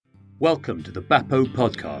Welcome to the Bappo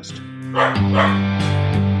Podcast.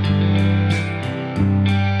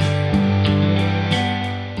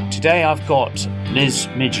 Today I've got Liz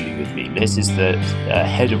Midgley with me. Liz is the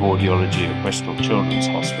head of audiology at Bristol Children's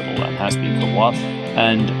Hospital and has been for a while.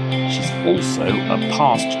 And she's also a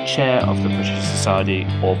past chair of the British Society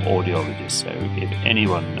of Audiologists. So if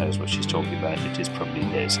anyone knows what she's talking about, it is probably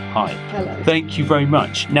Liz. Hi. Hello. Thank you very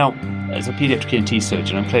much. Now, as a paediatric ENT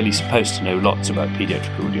surgeon, I'm clearly supposed to know lots about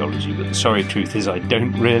paediatric audiology, but the sorry truth is I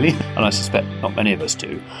don't really, and I suspect not many of us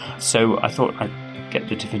do. So I thought I'd get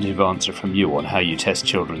the definitive answer from you on how you test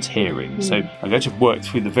children's hearing. So I'm going to work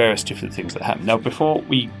through the various different things that happen. Now, before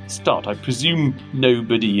we start, I presume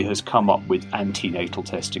nobody has come up with antenatal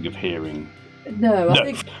testing of hearing. No,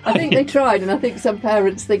 I think they tried, and I think some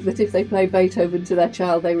parents think that if they play Beethoven to their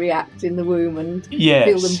child, they react in the womb and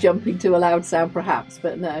feel them jumping to a loud sound, perhaps.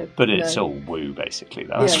 But no. But it's all woo, basically.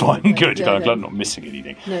 That's fine. Good. I'm glad I'm not missing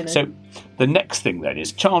anything. No. So the next thing then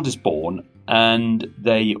is child is born, and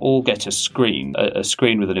they all get a screen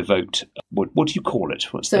with an evoked. What do you call it?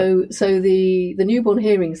 So the newborn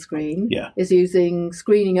hearing screen is using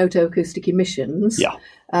screening otoacoustic emissions. Yeah.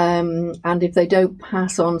 And if they don't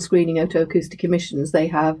pass on screening otoacoustic emissions, they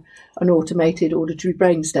have an automated auditory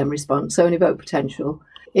brainstem response, so an evoked potential.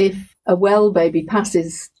 If a well baby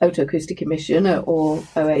passes otoacoustic emission or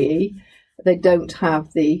OAE, they don't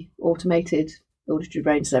have the automated auditory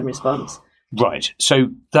brainstem response. Right.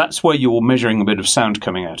 So that's where you're measuring a bit of sound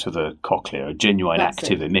coming out of the cochlea, a genuine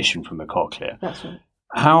active emission from the cochlea. That's right.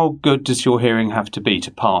 How good does your hearing have to be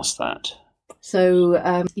to pass that?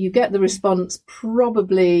 So you get the response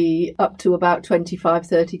probably up to about 25,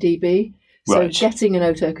 30 dB. So Right. getting an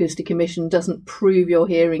otoacoustic emission doesn't prove your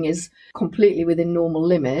hearing is completely within normal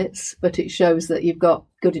limits, but it shows that you've got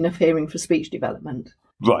good enough hearing for speech development.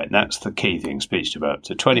 Right, that's the key thing, speech development.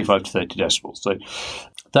 So 25 to 30 decibels. So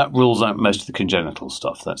that rules out most of the congenital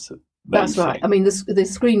stuff. That's the main That's right. thing. I mean, the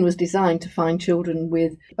screen was designed to find children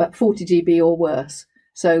with 40 dB or worse.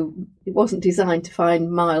 So it wasn't designed to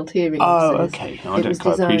find mild hearing losses. Oh, okay. No, I don't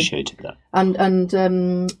quite appreciated that. And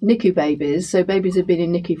NICU babies, so babies who've been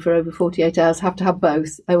in NICU for over 48 hours, have to have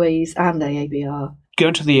both OAEs and AABR.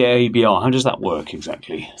 Going to the AABR, how does that work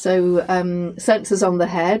exactly? So sensors on the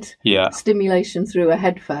head, stimulation through a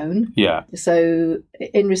headphone. Yeah. So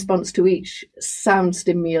in response to each sound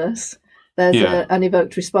stimulus, there's an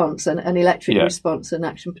evoked response, an electric response, an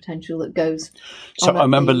action potential that goes. So I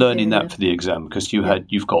remember learning that for the exam because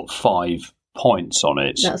you've got 5 points on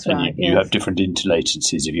it. That's and right. You have different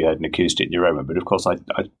interlatencies if you had an acoustic neuroma. But of course, I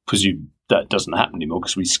presume that doesn't happen anymore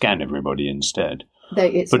because we scan everybody instead.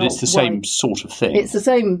 It's the same sort of thing. It's the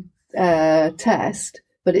same test,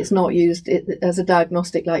 but it's not used as a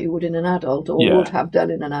diagnostic like you would in an adult or would have done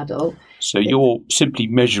in an adult. So you're simply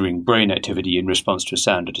measuring brain activity in response to a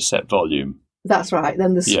sound at a set volume. That's right.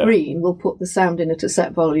 Then the screen will put the sound in at a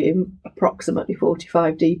set volume, approximately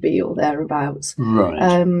 45 dB or thereabouts. Right.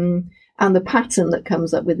 And the pattern that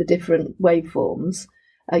comes up with the different waveforms,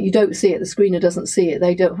 you don't see it. The screener doesn't see it.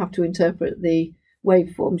 They don't have to interpret the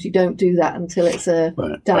waveforms. You don't do that until it's a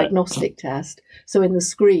diagnostic test. So in the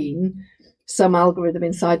screen, some algorithm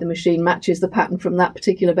inside the machine matches the pattern from that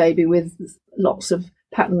particular baby with lots of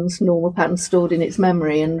patterns, normal patterns stored in its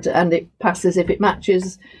memory, and it passes if it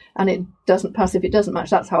matches, and it doesn't pass if it doesn't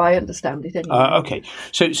match. That's how I understand it anyway. Okay.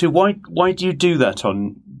 So why do you do that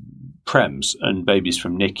on prems and babies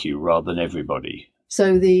from NICU rather than everybody?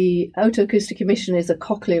 So the otoacoustic emission is a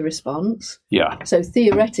cochlear response. Yeah. So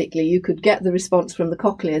theoretically, you could get the response from the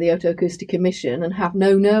cochlea, the otoacoustic emission, and have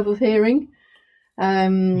no nerve of hearing.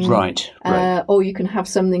 Right. Or you can have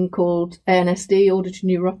something called ANSD,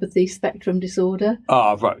 auditory neuropathy spectrum disorder.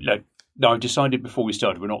 Right. No, I decided before we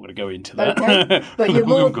started we're not going to go into that. Okay. But you're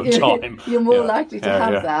more likely to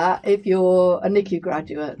have that if you're a NICU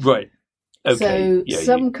graduate. Right. Okay. So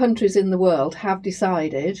some countries in the world have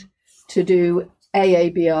decided to do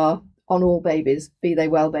AABR on all babies, be they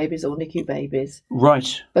well babies or NICU babies.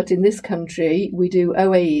 Right. But in this country, we do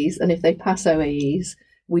OAEs, and if they pass OAEs,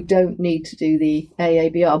 we don't need to do the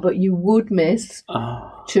AABR, but you would miss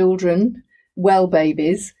children, well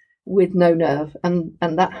babies, with no nerve. And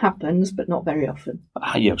that happens, but not very often.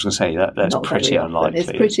 I was going to say, that's not pretty unlikely.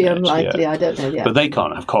 It's pretty unlikely, I don't know yet. But they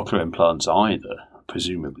can't have cochlear implants either,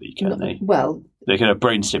 presumably, can they? Well, they can have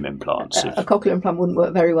brainstem implants. A cochlear implant wouldn't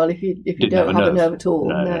work very well if you don't have a nerve at all.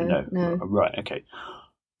 No. Right, okay.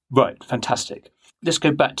 Right, fantastic. Let's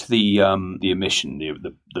go back to the emission,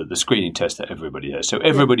 the screening test that everybody has. So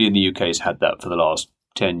everybody in the UK has had that for the last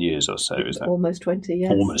 10 years or so, is that? Almost 20,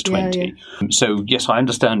 yes. Almost 20. Yeah. So, yes, I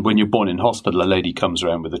understand when you're born in hospital, a lady comes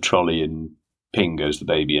around with a trolley and ping goes the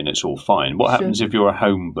baby and it's all fine. What happens if you're a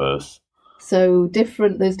home birth? So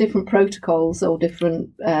there's different protocols or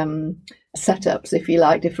different setups, if you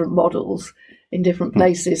like, different models in different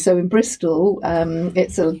places. So in Bristol,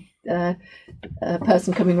 it's a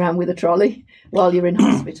person coming around with a trolley while you're in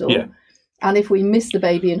hospital. Yeah. And if we miss the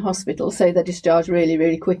baby in hospital, say they're discharged really,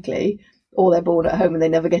 really quickly, or they're born at home and they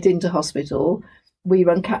never get into hospital, we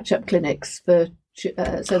run catch-up clinics for.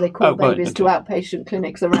 So they call babies to outpatient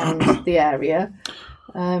clinics around the area.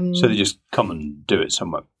 So they just come and do it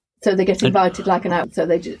somewhere. So they get invited like an out. So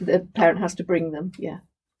the parent has to bring them. Yeah.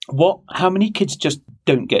 How many kids just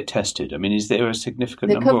don't get tested? I mean, is there a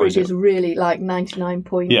significant number? The coverage is really like 99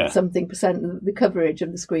 point something percent. The coverage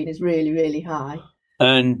of the screen is really, really high.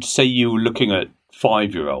 And say you're looking at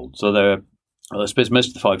 5-year-olds. I suppose most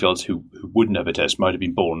of the 5-year-olds who wouldn't have a test might have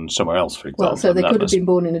been born somewhere else, for example. Well, so they could have been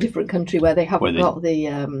born in a different country where they haven't got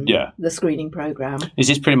the screening programme. Is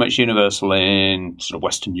this pretty much universal in sort of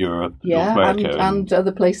Western Europe, North America? And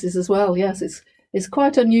other places as well, yes. It's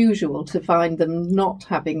quite unusual to find them not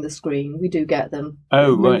having the screen. We do get them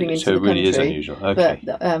moving into so the it really country, is unusual. Okay.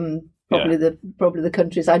 But probably the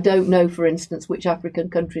countries. I don't know, for instance, which African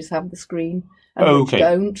countries have the screen and which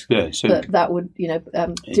don't. Yeah, so but that would,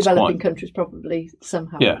 developing countries probably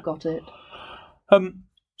somehow have got it.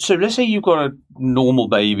 So let's say you've got a normal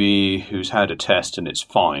baby who's had a test and it's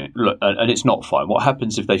fine, and it's not fine. What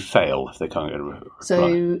happens if they fail, if they can't get a reply?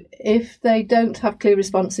 So if they don't have clear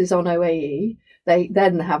responses on OAE, they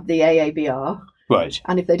then have the AABR. Right.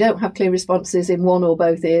 And if they don't have clear responses in one or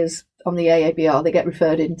both ears on the AABR, they get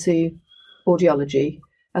referred into audiology,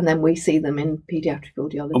 and then we see them in paediatric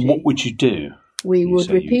audiology. And what would you do? We would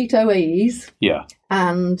repeat OAEs. Yeah.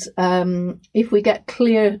 And if we get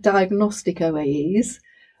clear diagnostic OAEs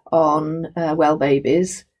on well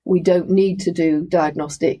babies, we don't need to do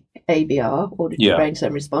diagnostic ABR, auditory brain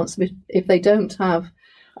stem response. If they don't have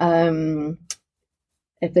OAEs,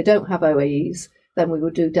 then we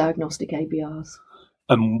would do diagnostic ABRs.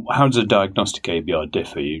 And how does a diagnostic ABR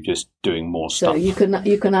differ? You're just doing more stuff. So you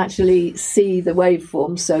can actually see the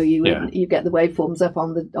waveforms. So you get the waveforms up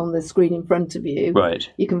on the screen in front of you. Right.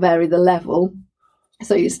 You can vary the level.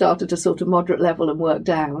 So you start at a sort of moderate level and work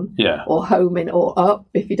down. Yeah. Or home in or up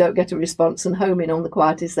if you don't get a response, and home in on the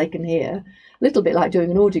quietest they can hear. A little bit like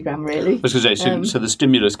doing an audiogram, really. I was going to say, so the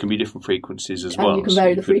stimulus can be different frequencies as well. And you can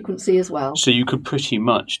vary the frequency as well. So you could pretty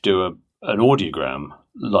much do an audiogram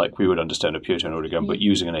like we would understand a pure tone audiogram, but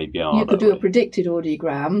using an ABR. You could do a predicted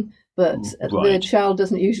audiogram, but the child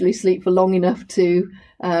doesn't usually sleep for long enough to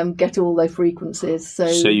get all those frequencies.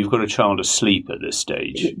 So you've got a child asleep at this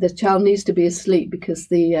stage. The child needs to be asleep because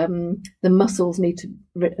the muscles need to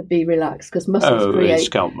be relaxed, because muscles create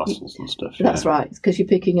scalp muscles and stuff. That's right, because you're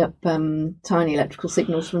picking up tiny electrical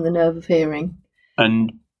signals from the nerve of hearing.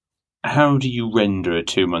 And how do you render a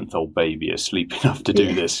 2-month-old baby asleep enough to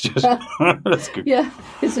do this? That's good. Yeah,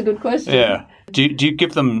 it's a good question. Yeah. Do you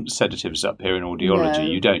give them sedatives up here in audiology? No,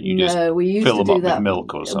 you don't. You just we used fill to them do up that. with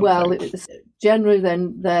milk or something. Well, generally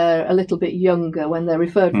then they're a little bit younger. When they're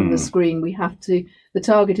referred from the screen, the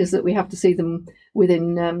target is that we have to see them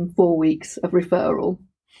within 4 weeks of referral.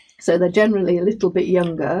 So they're generally a little bit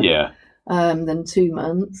younger than 2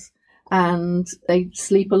 months. And they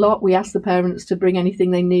sleep a lot. We ask the parents to bring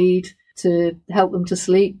anything they need to help them to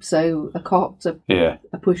sleep. So a cot, a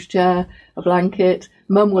pushchair, a blanket.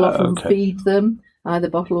 Mum will often feed them, either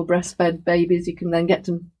bottle or breastfed babies. You can then get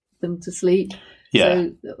them to sleep. Yeah.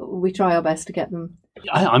 So we try our best to get them.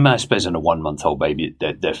 I suppose in a 1-month-old baby,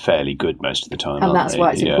 they're fairly good most of the time. And that's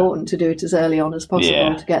why it's important to do it as early on as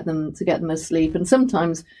possible to get them asleep. And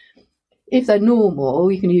sometimes, if they're normal,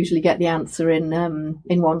 you can usually get the answer in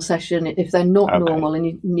one session. If they're not normal and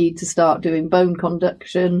you need to start doing bone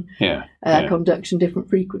conduction, conduction, different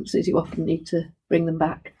frequencies, you often need to bring them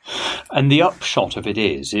back. And the upshot of it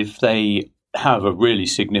is, if they have a really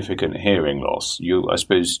significant hearing loss, I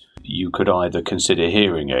suppose you could either consider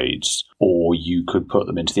hearing aids or you could put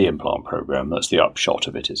them into the implant program. That's the upshot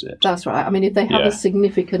of it, is it? That's right. I mean, if they have a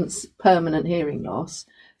significant permanent hearing loss,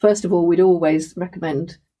 first of all, we'd always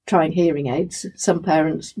recommend trying hearing aids. Some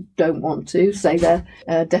parents don't want to. Say they're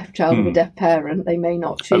a deaf child with a deaf parent, they may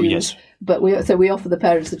not choose. Oh, yes. But we offer the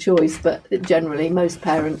parents the choice. But generally, most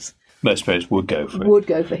parents would go for it. Would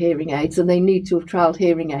go for hearing aids, and they need to have trialled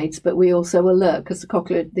hearing aids. But we also alert, because the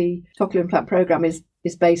cochlear implant program is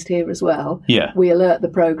based here as well. Yeah. We alert the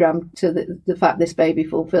program to the fact this baby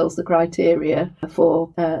fulfills the criteria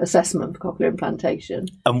for assessment for cochlear implantation.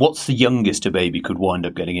 And what's the youngest a baby could wind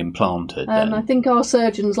up getting implanted then? I think our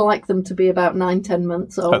surgeons like them to be about 9-10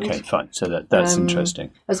 months old. Okay, fine. So that's interesting.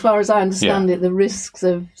 As far as I understand it, the risks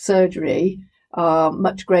of surgery are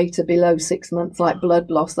much greater below 6 months, like blood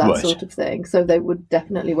loss, that Right. sort of thing. So they would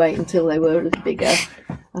definitely wait until they were a little bigger.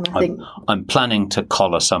 And I think I'm planning to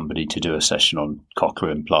collar somebody to do a session on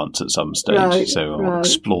cochlear implants at some stage, Right, so I'll right.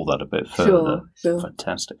 explore that a bit further. Sure.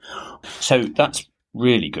 Fantastic. So that's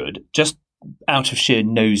really good. Just out of sheer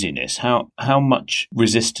nosiness, how much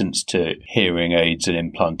resistance to hearing aids and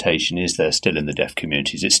implantation is there still in the deaf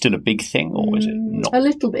community? Is it still a big thing, or is it not? A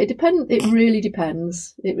little bit. It really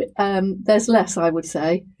depends. There's less, I would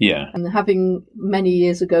say. Yeah. And having many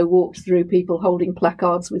years ago walked through people holding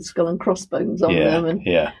placards with skull and crossbones on them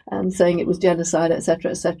and saying it was genocide, etc.,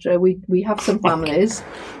 etc. We have some families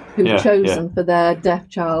who've chosen for their deaf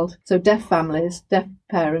child. So deaf families, deaf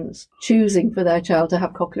parents choosing for their child to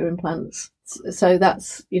have cochlear implants. So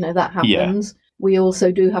that's, that happens. We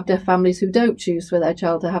also do have deaf families who don't choose for their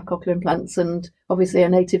child to have cochlear implants and obviously are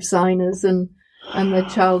native signers and the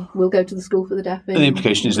child will go to the school for the deaf. And the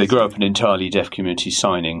implication is they grow up in an entirely deaf community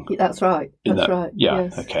signing. That's right. Right. Yeah,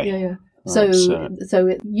 yes. okay. Yeah. So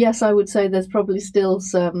yes, I would say there's probably still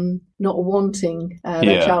some not wanting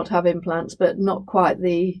their child to have implants, but not quite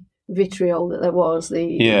the vitriol that there was.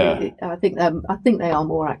 I think they are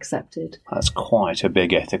more accepted. That's quite a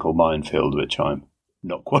big ethical minefield, which I'm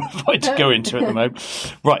not qualified to go into at the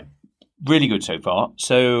moment. Right. Really good so far.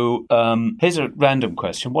 So here's a random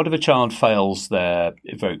question. What if a child fails their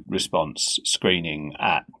evoked response screening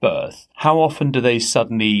at birth? How often do they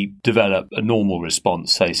suddenly develop a normal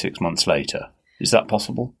response, say 6 months later? Is that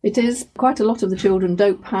possible? It is. Quite a lot of the children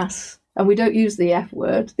don't pass. And we don't use the F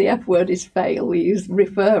word. The F word is fail. We use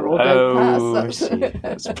refer or don't pass.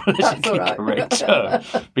 That's a politically correct term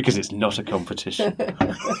because it's not a competition.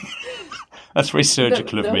 That's very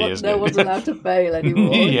surgical of me, isn't it? No one's allowed to fail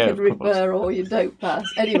anymore. Yeah, you can refer or you don't pass.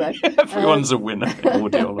 Anyway. Everyone's a winner in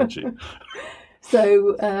audiology.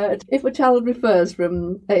 So if a child refers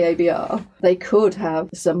from AABR, they could have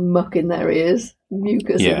some muck in their ears,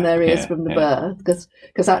 mucus in their ears from the birth,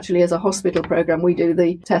 because actually as a hospital programme we do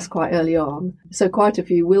the test quite early on. So quite a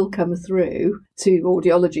few will come through to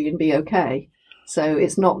audiology and be okay. So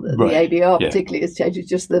it's not that the ABR particularly has changed, it's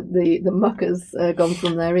just that the muck has gone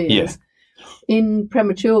from their ears. Yeah. In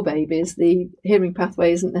premature babies, the hearing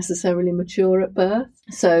pathway isn't necessarily mature at birth.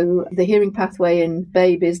 So the hearing pathway in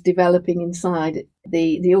babies developing inside,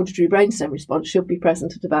 the auditory brainstem response should be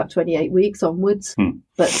present at about 28 weeks onwards.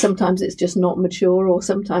 But sometimes it's just not mature, or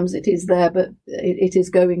sometimes it is there, but it is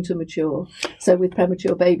going to mature. So with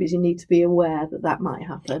premature babies, you need to be aware that might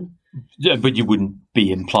happen. Yeah, but you wouldn't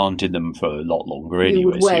be implanting them for a lot longer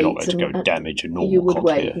anyway, so you're not going to go damage a normal You would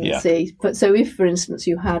cochlea. wait and see. But so if, for instance,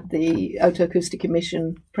 you had the otoacoustic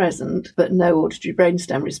emission present but no auditory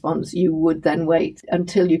brainstem response, you would then wait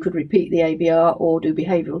until you could repeat the ABR or do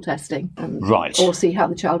behavioural testing or see how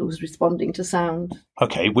the child was responding to sound.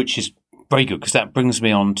 Okay, which is very good, because that brings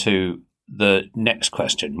me on to the next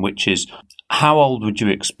question, which is how old would you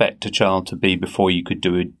expect a child to be before you could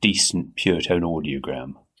do a decent pure tone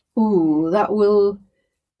audiogram? Ooh, that will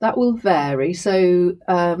vary. So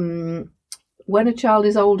when a child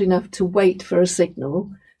is old enough to wait for a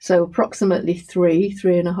signal, so approximately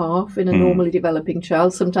 3.5 in a normally developing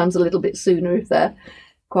child, sometimes a little bit sooner if they're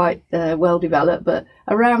quite well developed, but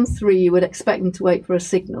around 3 you would expect them to wait for a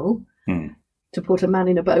signal to put a man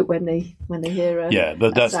in a boat when they hear a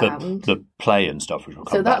but that's sound. the play and stuff, which will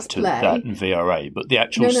come So back that's to play. that and VRA. But the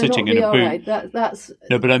actual not sitting in VRA, a booth. That's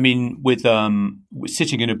no, but I mean with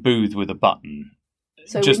sitting in a booth with a button.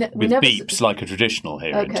 So just we with never beeps like a traditional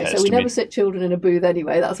hearing test. Okay, so we never sit children in a booth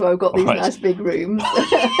anyway. That's why we've got these nice big rooms.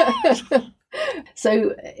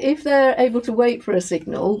 So if they're able to wait for a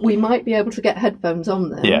signal, we might be able to get headphones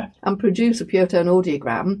on them and produce a pure tone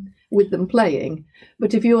audiogram with them playing.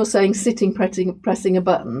 But if you're saying sitting pressing a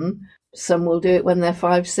button, some will do it when they're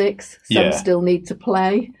 5, 6. Some still need to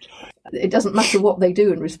play. It doesn't matter what they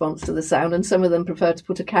do in response to the sound, and some of them prefer to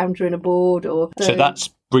put a counter in a board. So that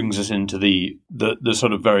brings us into the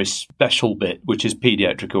sort of very special bit, which is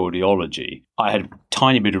paediatric audiology. I had a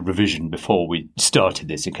tiny bit of revision before we started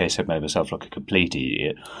this, in case I made myself look a complete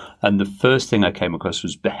idiot. And the first thing I came across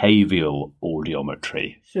was behavioural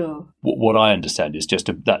audiometry. Sure. What I understand is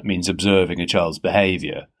that means observing a child's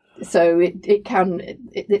behaviour. So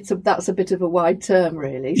that's a bit of a wide term,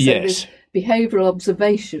 really. So yes. Behavioural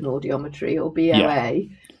observation audiometry, or BOA,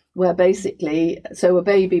 where basically, so a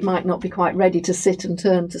baby might not be quite ready to sit and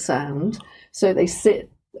turn to sound, so they sit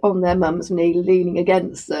on their mum's knee, leaning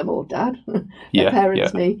against them, or dad, their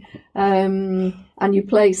parents' knee, and you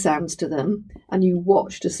play sounds to them, and you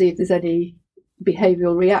watch to see if there's any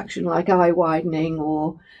behavioural reaction, like eye widening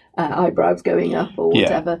or eyebrows going up or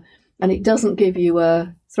whatever. And it doesn't give you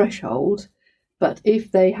a threshold, But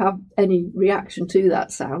if they have any reaction to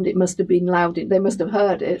that sound, it must have been loud. They must have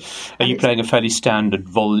heard it. Are you playing a fairly standard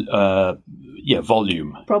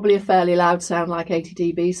volume? Probably a fairly loud sound, like 80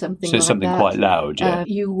 dB, something like that. So something quite loud, yeah.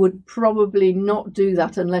 You would probably not do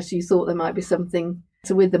that unless you thought there might be something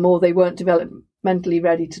with them, or they weren't developmentally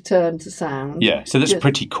ready to turn to sound. Yeah, so that's a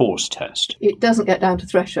pretty coarse test. It doesn't get down to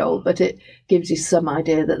threshold, but it gives you some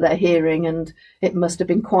idea that they're hearing, and it must have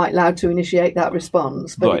been quite loud to initiate that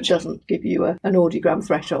response, but it doesn't give you an audiogram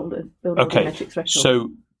threshold, an audiometric threshold. So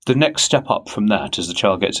the next step up from that, as the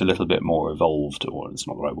child gets a little bit more evolved, or it's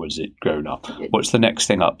not the right word, is it grown up? What's the next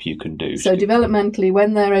thing up you can do? So developmentally,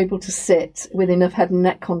 when they're able to sit with enough head and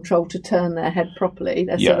neck control to turn their head properly,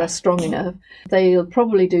 so they're strong enough, they'll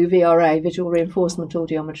probably do VRA, visual reinforcement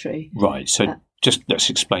audiometry. Right, so just let's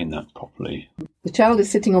explain that properly. The child is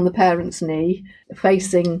sitting on the parent's knee,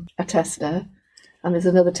 facing a tester, and there's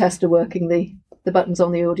another tester working the buttons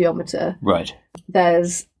on the audiometer. Right.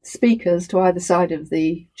 There's speakers to either side of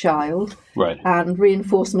the child, right, and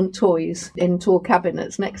reinforcement toys in tall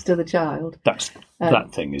cabinets next to the child. That's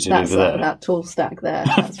that thing, is it, over there? That tall stack there.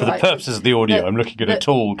 That's For the purposes of the audio, I'm looking at a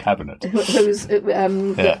tall cabinet. Who's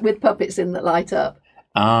with puppets in that light up.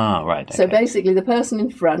 Ah, right. Okay. So basically, the person in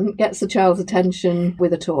front gets the child's attention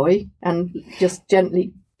with a toy and just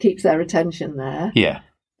gently keeps their attention there. Yeah.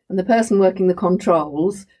 And the person working the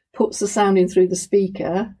controls puts the sound in through the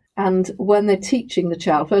speaker. And when they're teaching the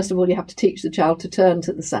child, first of all, you have to teach the child to turn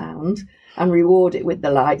to the sound and reward it with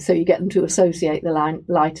the light. So you get them to associate the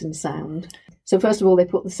light and sound. So first of all, they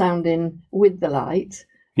put the sound in with the light.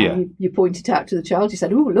 Yeah. You point it out to the child. You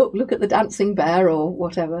said, "Oh, look at the dancing bear," or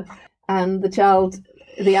whatever. And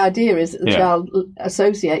the idea is that the child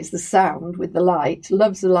associates the sound with the light,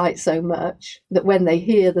 loves the light so much that when they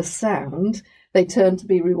hear the sound, they turn to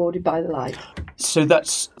be rewarded by the light. So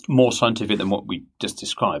that's more scientific than what we just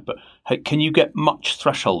described, but can you get much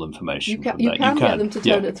threshold information from that? You can get them to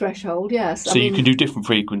turn at threshold, yes. So you can do different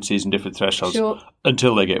frequencies and different thresholds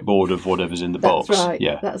until they get bored of whatever's in the box. That's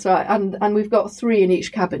right, that's right. And we've got 3 in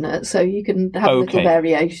each cabinet, so you can have a little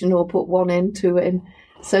variation or put 1 in, 2 in.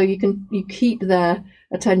 So you keep their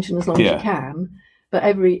attention as long as you can. But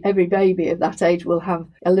every baby of that age will have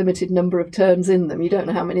a limited number of turns in them. You don't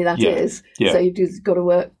know how many that is. So you've just got to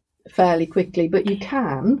work fairly quickly. But you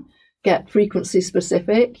can get frequency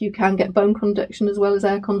specific. You can get bone conduction as well as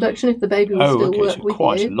air conduction if the baby will still work with you.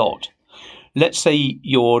 Quite a lot. Let's say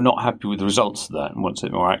you're not happy with the results of that and want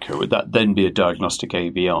it more accurate. Would that then be a diagnostic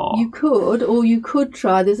ABR? You could, or you could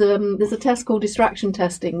try. There's a test called distraction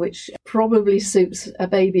testing, which probably suits a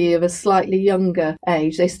baby of a slightly younger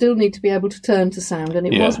age. They still need to be able to turn to sound, and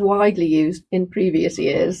it was widely used in previous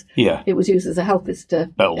years. Yeah. It was used as a health visitor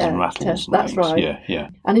bells and rattles test. And That's things. right. Yeah.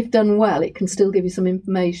 And if done well, it can still give you some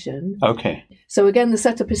information. Okay. So again, the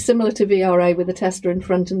setup is similar to VRA with the tester in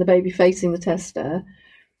front and the baby facing the tester.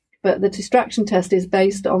 But the distraction test is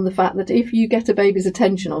based on the fact that if you get a baby's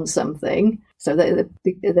attention on something, so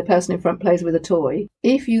the person in front plays with a toy,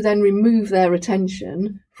 if you then remove their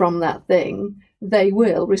attention from that thing, they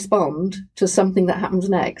will respond to something that happens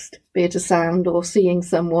next, be it a sound or seeing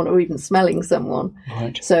someone or even smelling someone.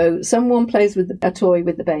 Right. So someone plays with a toy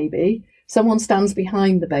with the baby, someone stands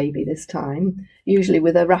behind the baby this time, usually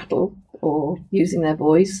with a rattle or using their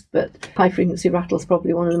voice, but high-frequency rattle is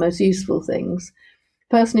probably one of the most useful things.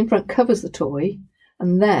 Person in front covers the toy,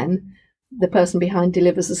 and then the person behind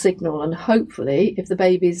delivers a signal, and hopefully if the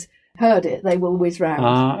baby's heard it, they will whiz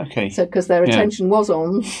round. Okay. So because their attention was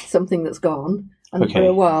on something that's gone, and for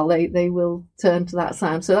a while they will turn to that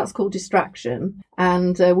sound. So that's called distraction,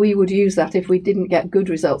 and we would use that if we didn't get good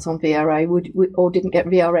results on VRA or didn't get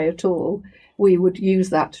VRA at all. We would use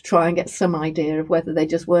that to try and get some idea of whether they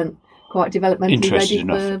just weren't quite developmentally ready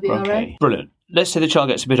for VRA. Okay. Brilliant. Let's say the child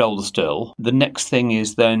gets a bit older still. The next thing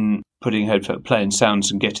is then playing sounds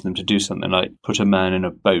and getting them to do something like put a man in a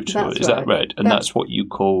boat. Is that right? And that's what you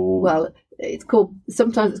call... Well,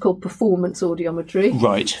 sometimes it's called performance audiometry.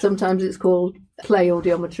 Right. Sometimes it's called play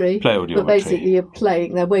audiometry. But basically you're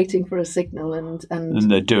playing, they're waiting for a signal and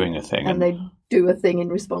they're doing a thing. And they do a thing in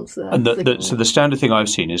response to that. And so the standard thing I've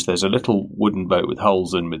seen is there's a little wooden boat with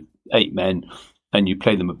holes in with 8 men, and you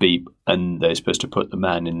play them a beep, and they're supposed to put the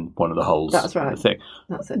man in one of the holes. That's right.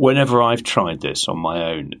 That's it. Whenever I've tried this on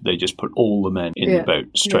my own, they just put all the men in the boat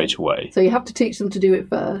straight away. So you have to teach them to do it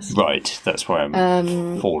first. Right. That's why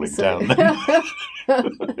I'm falling down then.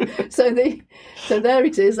 So there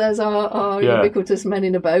it is. There's our ubiquitous men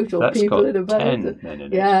in a boat, or that's people in a boat. 10 men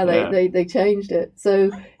in it. They changed it.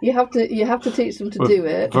 So you have to teach them to do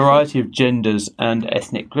it. Variety of genders and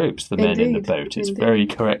ethnic groups. The men in the boat. It's very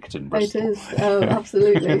correct in Bristol. It is. Oh,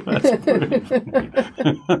 absolutely. That's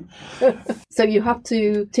So you have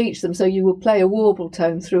to teach them. So you will play a warble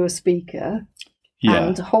tone through a speaker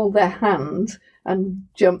and hold their hand and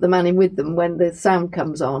jump the man in with them when the sound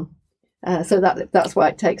comes on. So that's why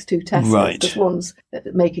it takes two testers. Right. Because one's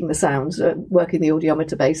making the sounds, working the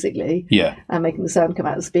audiometer basically, and making the sound come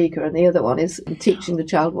out of the speaker, and the other one is teaching the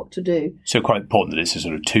child what to do. So quite important that it's a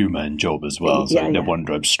sort of two-man job as well. So no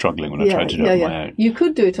wonder I'm struggling when I try to do it on my own. You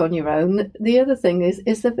could do it on your own. The other thing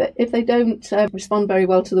is that if they don't respond very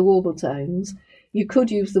well to the warble tones, you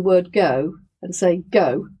could use the word go and say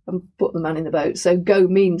go and put the man in the boat. So go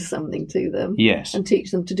means something to them. Yes. And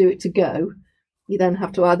teach them to do it to go. You then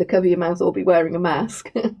have to either cover your mouth or be wearing a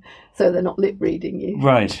mask, so they're not lip reading you.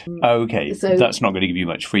 Right. Okay. So that's not going to give you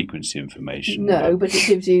much frequency information. No, but it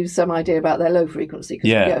gives you some idea about their low frequency,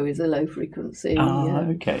 because go is a low frequency.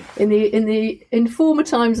 Okay. In the former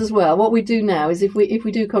times as well, what we do now is if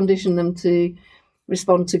we do condition them to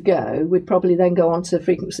respond to go, we'd probably then go on to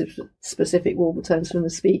frequency specific warble tones from the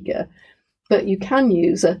speaker. But you can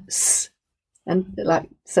use a s, and like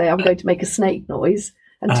say I'm going to make a snake noise,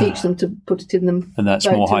 and teach them to put it in them. And that's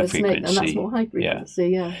more high frequency. And that's more high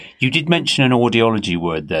frequency, You did mention an audiology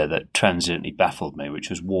word there that transiently baffled me,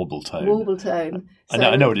 which was warble tone. Warble tone. So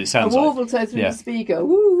I know what it sounds like. A warble tone through the speaker,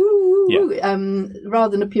 woo, woo, woo,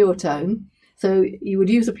 rather than a pure tone. So you would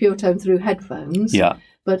use a pure tone through headphones. Yeah.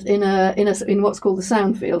 But in what's called the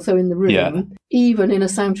sound field, so in the room, even in a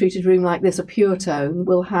sound-treated room like this, a pure tone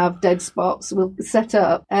will have dead spots. We'll set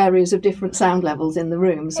up areas of different sound levels in the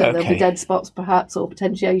room. So there'll be dead spots perhaps, or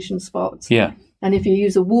potentiation spots. Yeah. And if you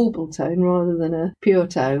use a warble tone rather than a pure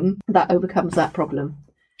tone, that overcomes that problem.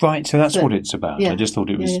 Right, so that's what it's about. I just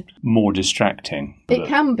thought it was more distracting. It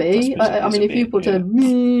can be. I mean, if you put a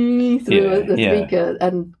me through the speaker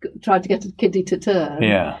and tried to get a kiddie to turn,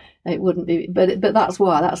 it wouldn't be. But that's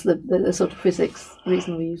why. That's the sort of physics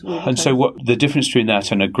reason we use warble. And so what the difference between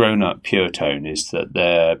that and a grown-up pure tone is that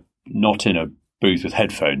they're not in a booth with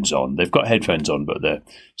headphones on. They've got headphones on, but they're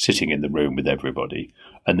sitting in the room with everybody,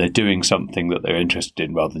 and they're doing something that they're interested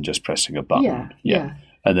in rather than just pressing a button. Yeah.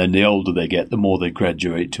 And then the older they get, the more they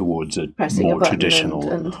graduate towards a more traditional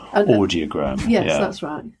audiogram. Yes, that's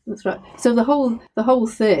right. That's right. So the whole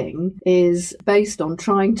thing is based on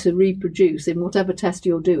trying to reproduce, in whatever test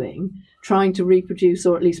you're doing, trying to reproduce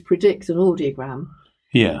or at least predict an audiogram.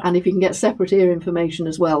 Yeah. And if you can get separate ear information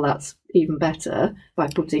as well, that's even better by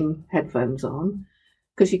putting headphones on.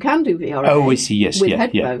 Because you can do VRA with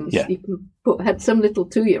headphones. You can put some little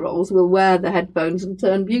 2-year-olds will wear the headphones and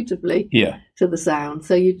turn beautifully to the sound.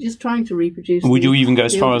 So you're just trying to reproduce. Would you even go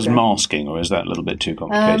as far as masking, or is that a little bit too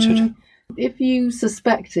complicated? If you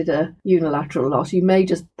suspected a unilateral loss, you may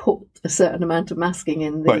just put a certain amount of masking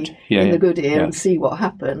in the good ear and see what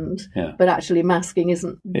happened. Yeah. But actually, masking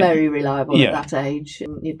isn't very reliable at that age.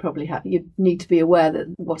 And you'd need to be aware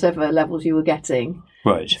that whatever levels you were getting,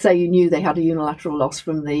 say you knew they had a unilateral loss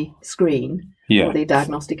from the screen or the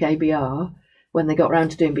diagnostic ABR. When they got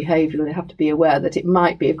round to doing behavioural, they have to be aware that it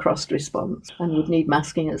might be a crossed response and would need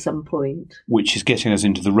masking at some point. Which is getting us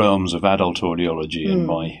into the realms of adult audiology, and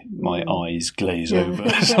my eyes glaze over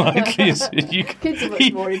slightly. Kids are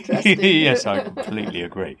much more interesting. Yes, I completely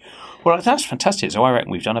agree. Well, that's fantastic. So I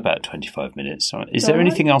reckon we've done about 25 minutes. Is there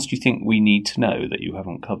anything else you think we need to know that you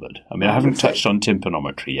haven't covered? I mean, I haven't touched on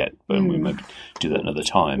tympanometry yet, but we might do that another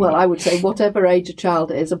time. Well, I would say whatever age a child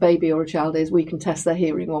is, a baby or a child is, we can test their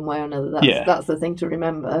hearing one way or another. That's the thing to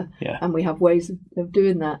remember. Yeah. And we have ways of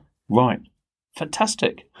doing that. Right.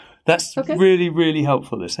 Fantastic. That's really, really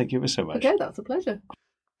helpful, this. Thank you ever so much. Okay, that's a pleasure.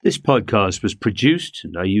 This podcast was produced,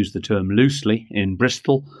 and I use the term loosely, in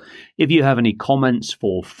Bristol. If you have any comments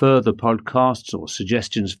for further podcasts or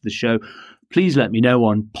suggestions for the show, please let me know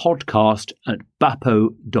on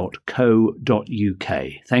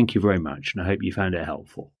podcast@bapo.co.uk. Thank you very much, and I hope you found it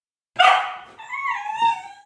helpful.